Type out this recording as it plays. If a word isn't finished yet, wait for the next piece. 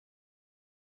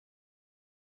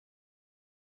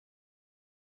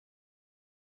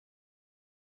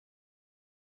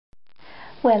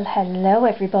Well, hello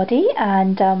everybody,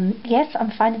 and yes, I'm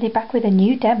finally back with a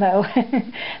new demo.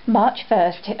 March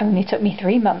 1st, it only took me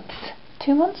 3 months.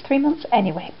 2 months? 3 months?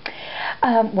 Anyway,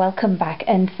 welcome back,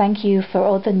 and thank you for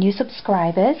all the new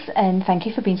subscribers, and thank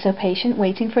you for being so patient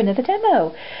waiting for another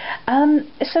demo.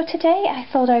 So today I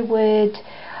thought I would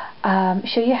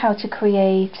show you how to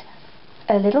create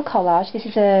a little collage. This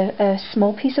is a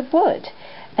small piece of wood.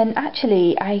 And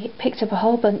actually, I picked up a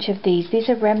whole bunch of these. These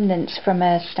are remnants from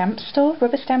a stamp store,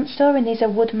 rubber stamp store, and these are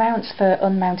wood mounts for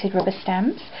unmounted rubber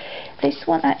stamps. This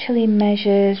one actually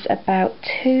measures about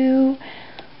 2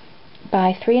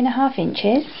 by 3.5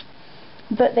 inches,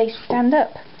 but they stand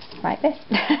up like this.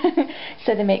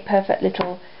 So they make perfect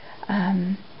little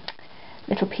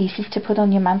pieces to put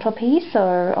on your mantelpiece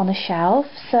or on a shelf.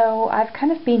 So I've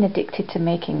kind of been addicted to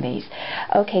making these.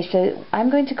 Okay, so I'm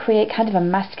going to create kind of a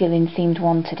masculine themed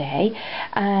one today,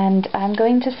 and I'm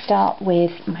going to start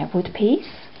with my wood piece,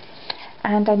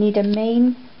 and I need a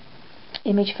main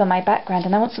image for my background,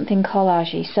 and I want something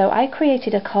collagey. So I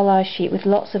created a collage sheet with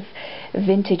lots of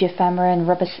vintage ephemera and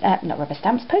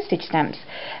postage stamps,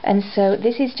 and so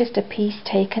this is just a piece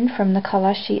taken from the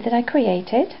collage sheet that I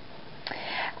created.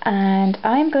 And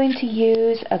I'm going to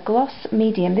use a gloss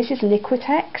medium. This is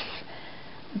Liquitex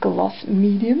gloss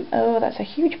medium. Oh, that's a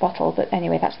huge bottle, but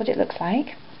anyway, that's what it looks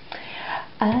like.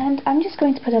 And I'm just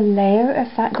going to put a layer of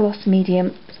that gloss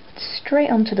medium straight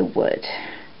onto the wood.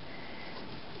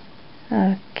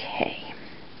 Okay,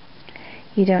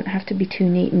 you don't have to be too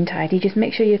neat and tidy, just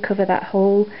make sure you cover that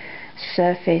whole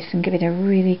surface and give it a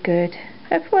really good,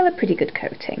 well, a pretty good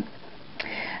coating.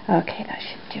 Okay, that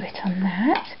should do it on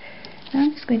that. Now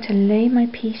I'm just going to lay my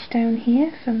piece down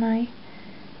here for my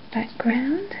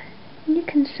background. You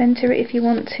can centre it if you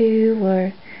want to,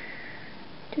 or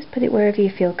just put it wherever you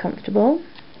feel comfortable.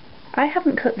 I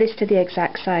haven't cut this to the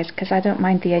exact size because I don't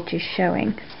mind the edges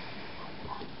showing.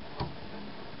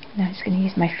 Now I'm just going to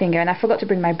use my finger, and I forgot to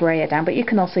bring my brayer down, but you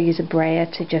can also use a brayer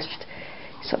to just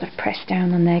sort of press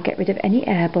down on there, get rid of any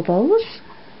air bubbles.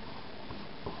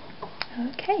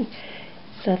 Okay.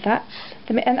 So that's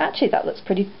and actually that looks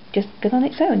pretty just good on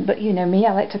its own, but you know me,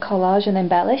 I like to collage and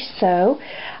embellish, so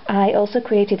I also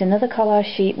created another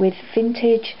collage sheet with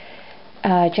vintage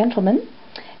gentlemen,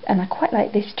 and I quite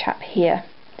like this chap here,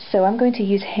 so I'm going to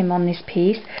use him on this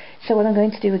piece. So what I'm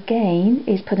going to do again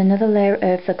is put another layer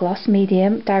of the gloss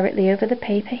medium directly over the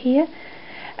paper here,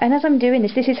 and as I'm doing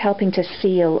this, this is helping to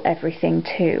seal everything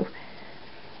too.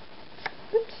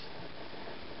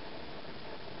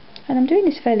 And I'm doing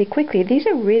this fairly quickly. These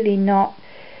are really not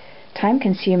time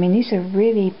consuming, these are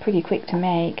really pretty quick to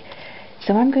make.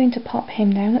 So I'm going to pop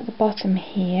him down at the bottom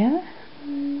here.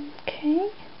 Okay.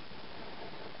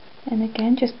 And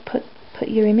again, just put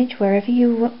your image wherever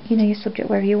you know, your subject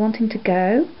wherever you want him to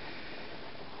go.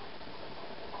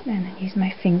 And then use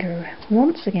my finger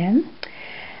once again.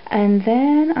 And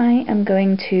then I am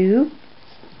going to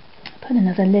put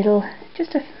another little,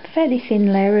 just a fairly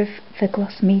thin layer of the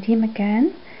gloss medium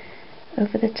again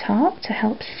over the top to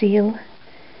help seal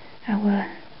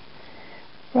our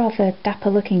rather dapper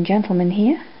looking gentleman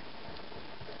here.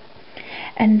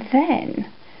 And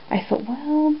then I thought,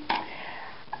 well,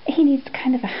 he needs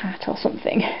kind of a hat or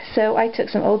something, so I took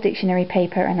some old dictionary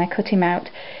paper and I cut him out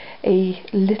a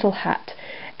little hat,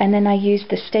 and then I used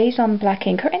the Stays On black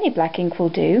ink, or any black ink will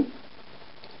do,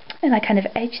 and I kind of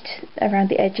edged around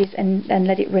the edges and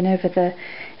let it run over the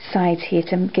sides here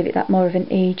to give it that more of an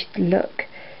aged look.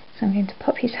 So I'm going to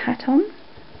pop his hat on.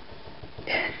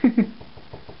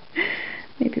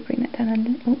 Maybe bring that down a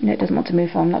little. Oh, no, it doesn't want to move,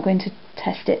 so I'm not going to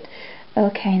test it.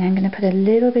 Okay, and I'm going to put a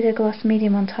little bit of gloss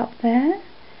medium on top there.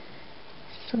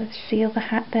 Sort of seal the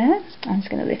hat there. I'm just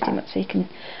going to lift him up so you can,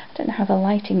 I don't know how the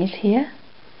lighting is here.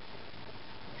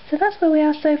 So that's where we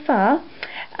are so far.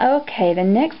 Okay, the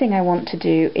next thing I want to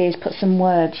do is put some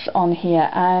words on here,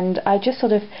 and I just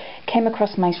sort of came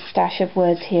across my stash of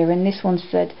words here, and this one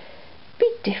said, "Be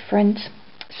different."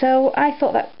 So I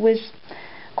thought that was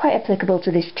quite applicable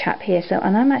to this chap here, so,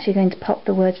 and I'm actually going to pop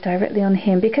the words directly on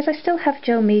him because I still have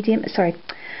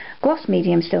gloss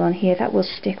medium still on here. That will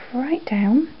stick right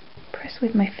down. Press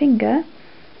with my finger,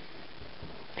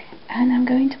 and I'm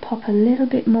going to pop a little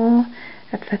bit more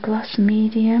of the gloss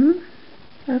medium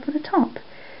over the top,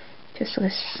 just sort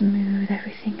of smooth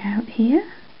everything out here.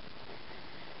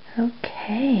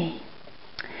 Okay.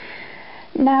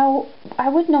 Now, I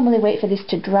would normally wait for this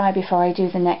to dry before I do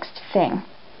the next thing,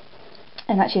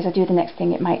 and actually as I do the next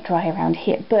thing it might dry around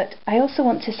here, but I also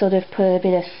want to sort of put a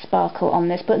bit of sparkle on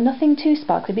this, but nothing too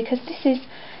sparkly because this is,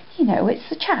 you know, it's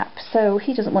a chap, so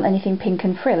he doesn't want anything pink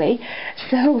and frilly.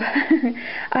 So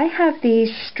I have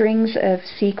these strings of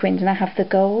sequins, and I have the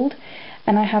gold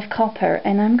and I have copper,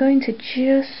 and I'm going to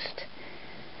just,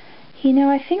 you know,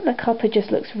 I think the copper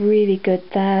just looks really good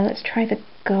there. Let's try the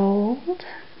gold.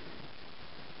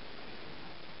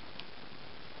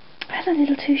 That's a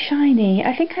little too shiny.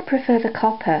 I think I prefer the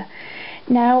copper.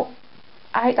 Now,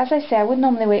 as I say, I would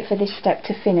normally wait for this step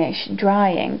to finish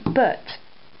drying, but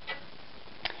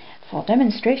for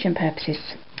demonstration purposes,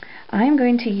 I am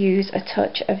going to use a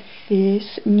touch of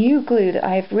this new glue that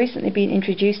I've recently been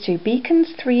introduced to,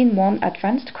 Beacon's 3-in-1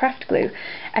 Advanced Craft Glue,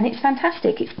 and it's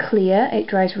fantastic. It's clear, it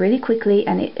dries really quickly,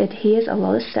 and it adheres a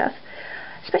lot of stuff,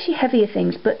 especially heavier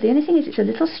things, but the only thing is it's a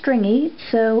little stringy,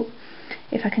 so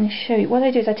if I can show you, what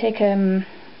I do is I take a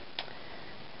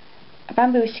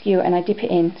bamboo skewer and I dip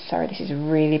it in. Sorry, this is a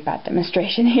really bad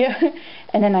demonstration here.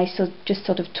 And then I just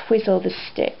sort of twizzle the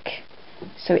stick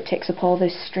so it takes up all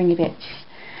those stringy bits.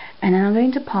 And then I'm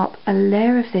going to pop a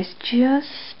layer of this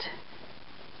just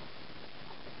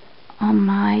on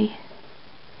my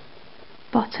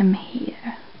bottom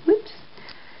here. Whoops.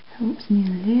 Oops, need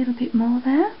a little bit more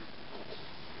there.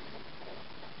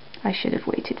 I should have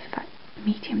waited for that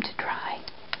medium to dry.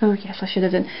 Oh yes, I should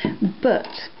have done. But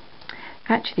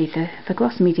actually the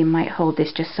gloss medium might hold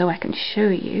this just so I can show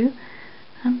you.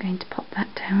 I'm going to pop that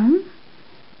down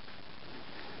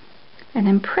and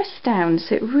then press down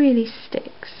so it really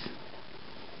sticks.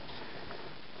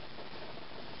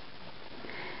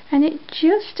 And it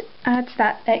just adds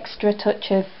that extra touch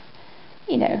of,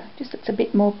 you know, just looks a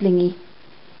bit more blingy.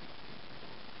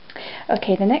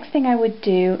 Okay, the next thing I would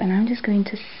do, and I'm just going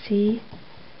to see,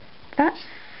 that's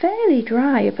fairly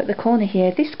dry up at the corner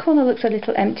here. This corner looks a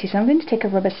little empty, so I'm going to take a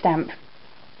rubber stamp.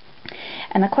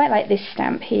 And I quite like this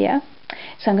stamp here.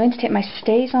 So I'm going to take my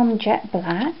StazOn Jet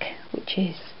Black, which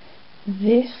is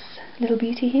this little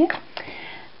beauty here,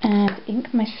 and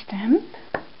ink my stamp.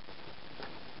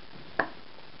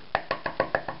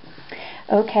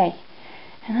 Okay,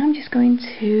 and I'm just going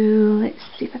to, let's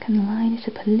see if I can line it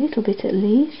up a little bit at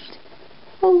least.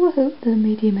 Oh, I hope the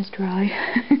medium is dry.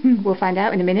 We'll find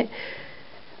out in a minute.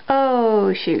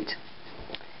 Oh, shoot.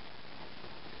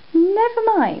 Never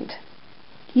mind.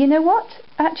 You know what?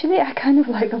 Actually, I kind of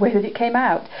like the way that it came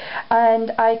out.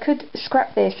 And I could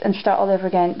scrap this and start all over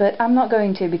again, but I'm not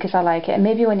going to because I like it. And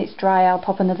maybe when it's dry, I'll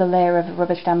pop another layer of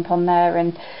rubber stamp on there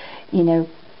and, you know,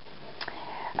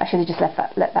 I should have just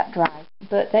let that dry.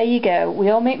 But there you go. We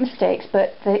all make mistakes,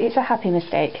 but it's a happy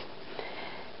mistake.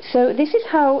 So this is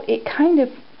how it kind of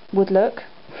would look.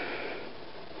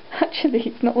 Actually,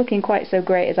 it's not looking quite so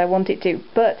great as I want it to,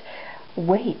 but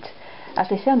wait, as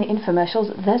they say on the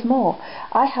infomercials, there's more.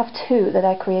 I have two that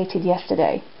I created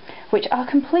yesterday, which are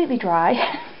completely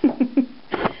dry.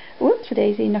 Whoops, a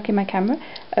daisy knocking my camera.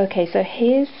 Okay, so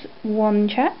here's one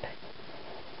chap,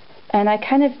 and I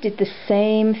kind of did the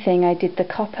same thing. I did the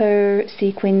copper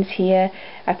sequins here,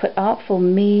 I put Artful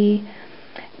Me.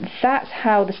 That's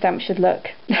how the stamp should look.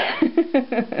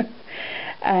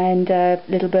 And a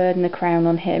little bird and a crown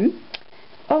on him.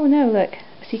 Oh no, look,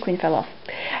 a sequin fell off.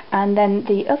 And then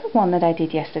the other one that I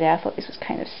did yesterday, I thought this was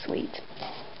kind of sweet.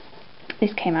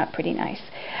 This came out pretty nice.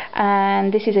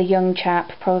 And this is a young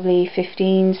chap, probably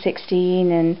 15,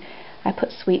 16, and I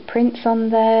put sweet prints on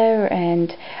there,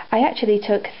 and I actually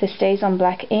took the StazOn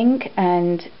Black ink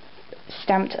and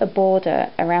stamped a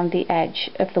border around the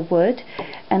edge of the wood,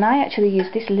 and I actually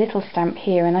used this little stamp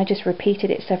here, and I just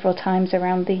repeated it several times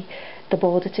around the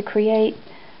border to create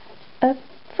a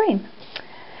frame.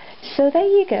 So there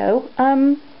you go.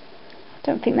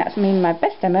 Don't think that's been my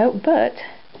best demo, but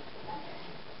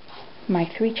my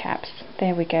three chaps,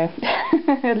 there we go.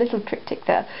 A little triptych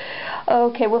there.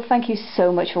 Okay, well, thank you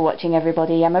so much for watching,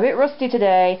 everybody. I'm a bit rusty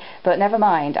today, but never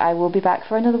mind, I will be back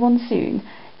for another one soon.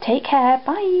 Take care,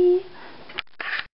 bye.